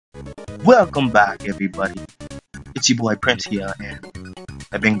Welcome back, everybody. It's your boy Prince here, and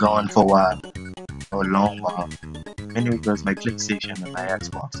I've been gone for a while, for a long while. Mainly because my PlayStation and my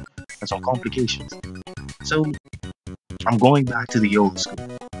Xbox had some complications. So, I'm going back to the old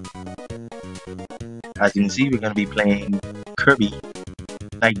school. As you can see, we're going to be playing Kirby,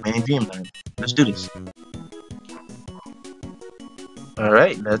 Nightmare in Dreamland. Let's do this.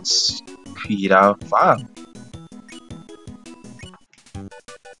 Alright, let's create our file.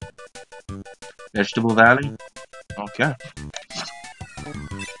 Vegetable Valley? Okay.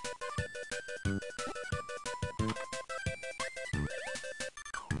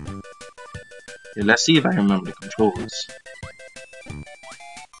 Okay, let's see if I remember the controls.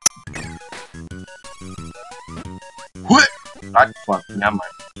 What? God fuck, never mind.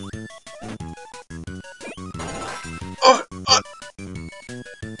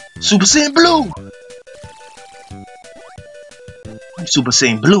 Super Saiyan Blue! I'm Super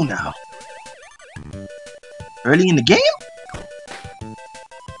Saiyan Blue now. Early in the game?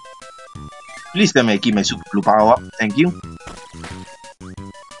 Please tell me I keep my Super Blue power up. Thank you.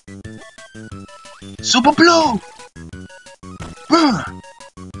 Super Blue! Bruh!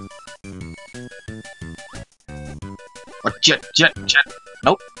 Oh, jet.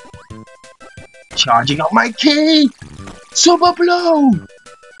 Nope. Charging up my key! Super Blue!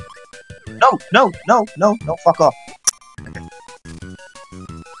 No, fuck off. Okay.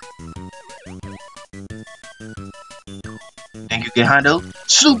 Think you can handle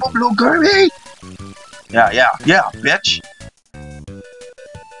Super Blue Kirby? Yeah, bitch.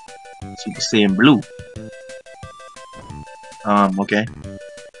 Super Saiyan Blue. Okay.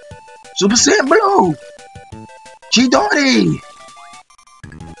 Super Saiyan Blue! Chidori!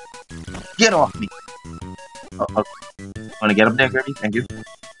 Get off me! Oh. Wanna get up there, Kirby? Thank you.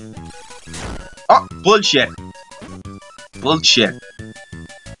 Oh, bullshit! Bullshit!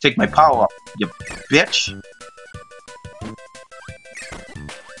 Take my power up, you bitch!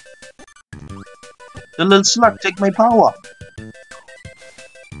 The little slut, take my power!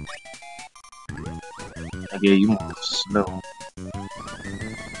 Okay, you move slow.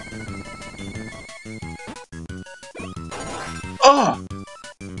 Oh!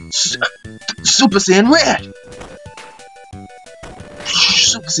 Super Saiyan Red!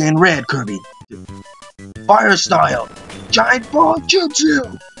 Super Saiyan Red, Kirby! Fire style! Giant ball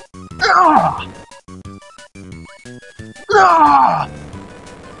jutsu! Ah! Ah!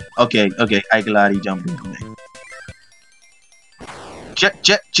 Okay, I gladly jump into me.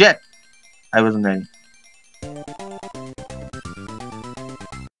 Jet! I wasn't ready.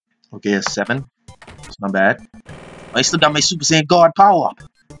 Okay, a 7. It's not bad. I still got my Super Saiyan God power up.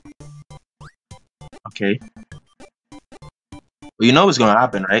 Okay. Well, you know what's gonna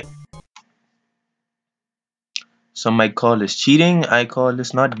happen, right? Some might call this cheating. I call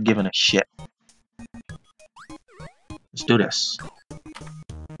this not giving a shit. Let's do this.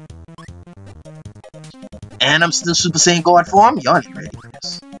 And I'm still Super Saiyan God form? Y'all ain't ready for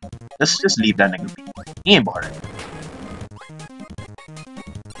this. Let's just leave that nigga be. He ain't bothered.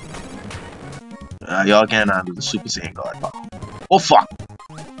 Y'all can't handle the Super Saiyan God power. Oh fuck!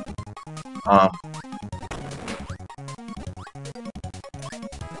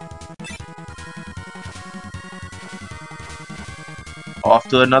 Off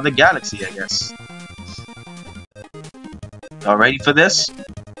to another galaxy, I guess. Y'all ready for this?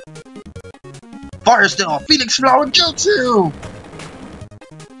 Firestone, Phoenix Flower Jutsu!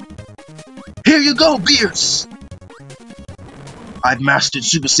 Here you go, Beers! I've mastered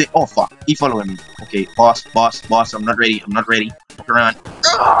Super Saiyan. Oh fuck, he following me. Okay, boss, I'm not ready. Look around.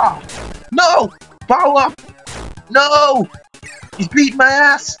 Ah! No! Power up! No! He's beating my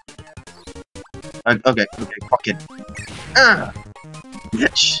ass! Okay, fuck it.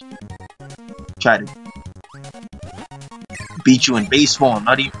 Bitch! Tried to beat you in base form,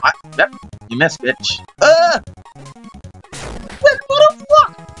 not even. You missed, bitch. What the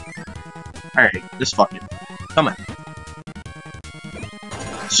fuck? Alright, let's fuck it. Come on.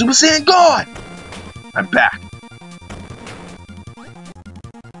 Super Saiyan God! I'm back.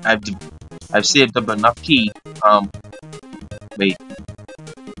 I've saved up enough key. Wait.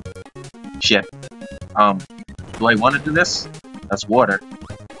 Shit. Do I want to do this? That's water.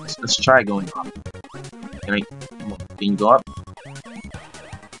 Let's try going up. Can you go up?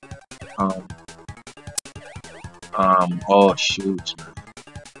 Oh shoot.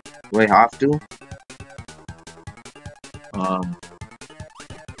 Do I have to?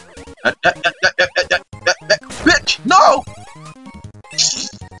 Bitch! No!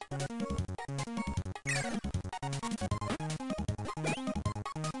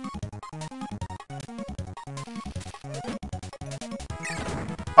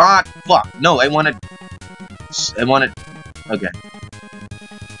 Ah, fuck. No, I wanted... Okay.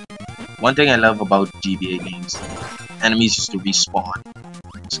 One thing I love about GBA games, enemies used to respawn.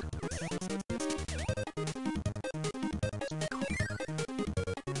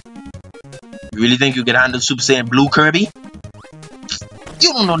 You really think you can handle Super Saiyan Blue, Kirby?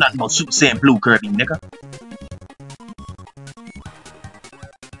 You don't know nothing about Super Saiyan Blue, Kirby, nigga.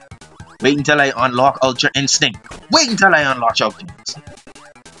 Wait until I unlock Ultra Instinct. Wait until I unlock Ultra Instinct.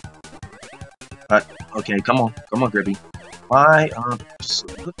 But, okay, come on, Kirby. Why just a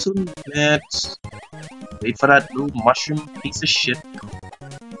little bit? Wait for that little mushroom piece of shit.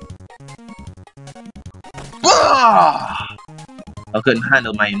 Ah! I couldn't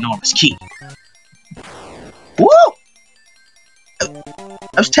handle my enormous key. Woo!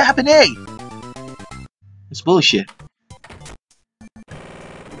 I was tapping A. It's bullshit.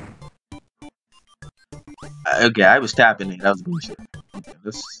 Okay, I was tapping it. That was bullshit. Okay,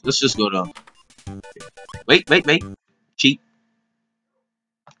 let's just go to. Okay. Wait. Cheat.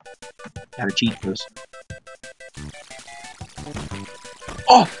 Gotta cheat first.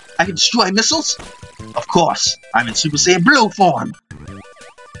 Oh, I can destroy missiles? Of course. I'm in Super Saiyan Blue form.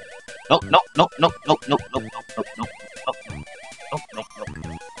 Nope.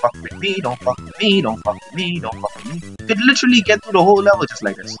 Fuck with me, don't fuck with me, don't fuck with me, don't fuck with me. You could literally get through the whole level just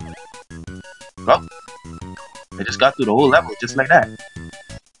like this. Well, I just got through the whole level just like that.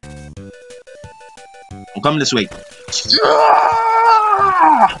 I'm coming this way.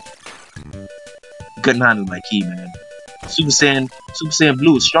 Couldn't handle my key, man. Super Saiyan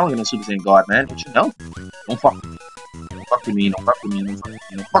Blue is stronger than Super Saiyan God, man. Don't you know? Don't fuck with me. Don't fuck with me, don't fuck with me, don't fuck with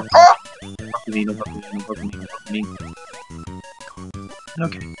me, don't fuck with me. Don't fuck with me, don't fuck with me, don't fuck with me, don't fuck with me.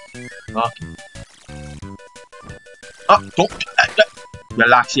 Okay. Oh, don't.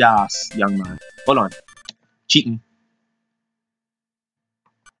 Relax your ass, young man. Hold on. Cheating.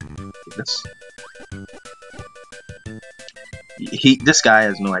 This. This guy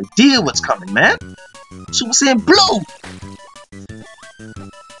has no idea what's coming, man. Super Saiyan Blue!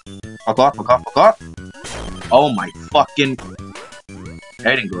 Fuck off. Oh my fucking...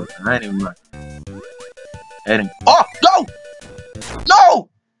 I didn't go. I didn't even run. I didn't... Oh! No! No!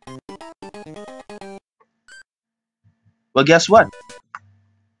 Well, guess what?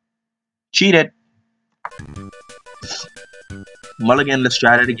 Cheated. Mulligan, let's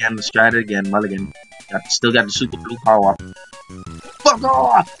try it again. Mulligan. Still got the super blue power. Fuck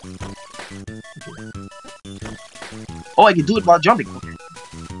off! Oh, I can do it while jumping.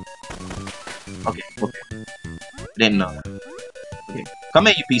 Okay. Didn't know that. Okay. Come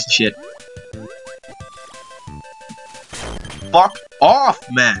here, you piece of shit. Fuck off,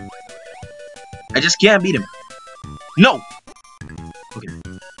 man. I just can't beat him. No! Okay.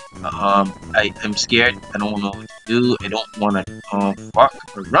 I'm scared. I don't know what to do. I don't want to, fuck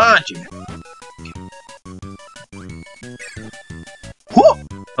around you. Whew!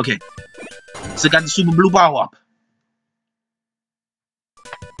 Okay. So I got the super blue power up.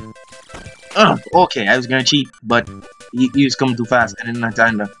 Okay, I was gonna cheat, but he was coming too fast. I didn't have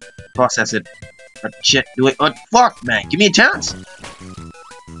time to process it. But shit, do it. What? Fuck, man. Give me a chance.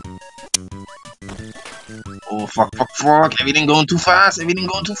 Oh, fuck. Everything going too fast.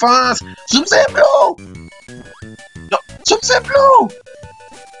 Super Saiyan Blue! No, Super Saiyan Blue!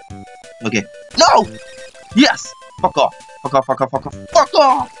 Okay. No! Yes! Fuck off. Fuck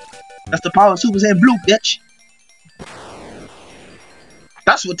off! That's the power of Super Saiyan Blue, bitch.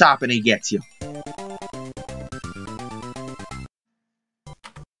 That's what topping it gets you.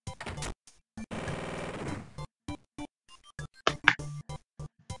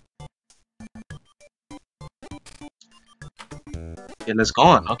 Okay, let's go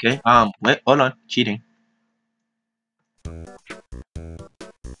on. Okay. Wait, hold on. Cheating.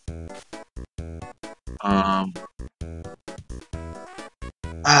 I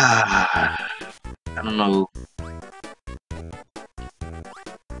don't know.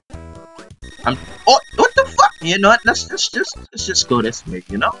 Oh, what the fuck? You know what? Let's just go this way.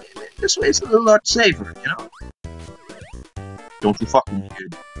 You know, this way is a little lot safer. You know. Don't you fucking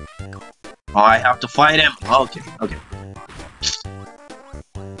dude. Oh, I have to fight him. Okay.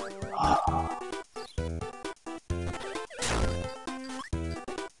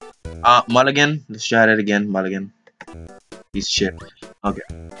 Mulligan. Let's try that again. Mulligan. Piece of shit. Okay.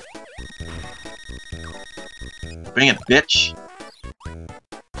 Bring it, bitch.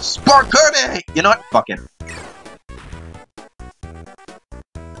 Spark Kirby! You know what? Fuck it.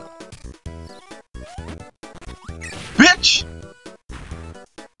 Bitch!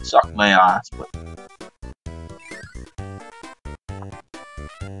 Suck my ass, but...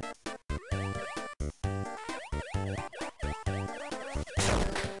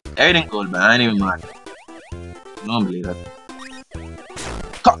 Everything gold, man. I ain't even mad. I don't believe that.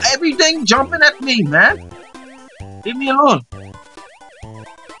 Everything jumping at me, man. Leave me alone.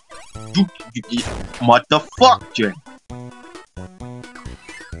 What the fuck, Jen?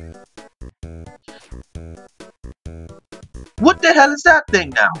 What the hell is that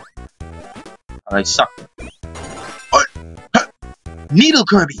thing now? I suck. Needle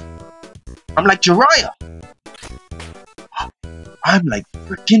Kirby. I'm like Jiraiya. I'm like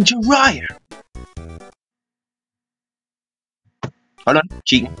freaking Jiraiya. Hold on,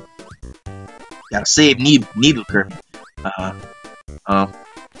 cheating. Gotta save Needle Kirby.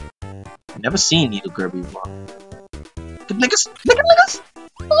 Never seen Needle Kirby before. Niggas.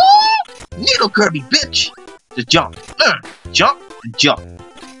 Oh, Needle Kirby, bitch. Just jump. Jump and jump.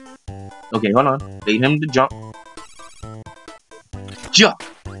 Okay, hold on. Lead him to jump. Jump.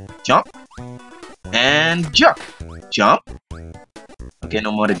 Jump. And jump. Jump. Okay,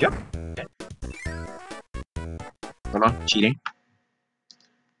 no more to jump. Okay. Hold on, cheating.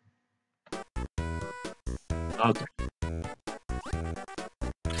 Okay.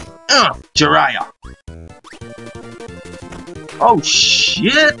 Jiraiya. Oh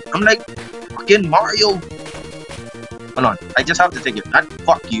shit! I'm like fucking Mario. Hold on, I just have to take it. Not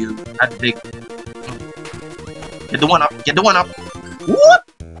fuck you. I have to take. Get the one up. Get the one up. What?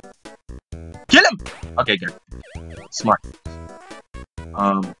 Kill him. Okay, good. Smart.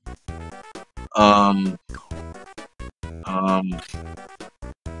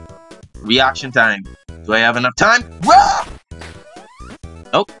 Reaction time. Do I have enough time? Whoa!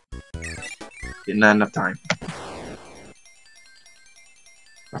 Nope. Didn't have enough time.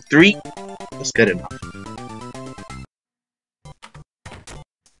 3. That's good enough.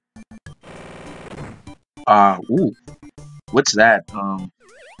 Ooh. What's that? I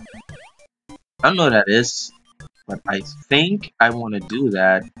don't know what that is, but I think I want to do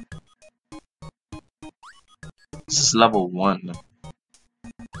that. This is level 1.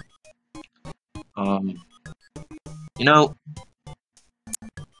 You know,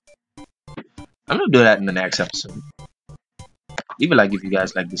 I'm gonna do that in the next episode. Even like if you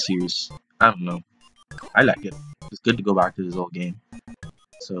guys like the series, I don't know. I like it. It's good to go back to this old game.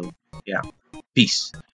 So yeah, peace.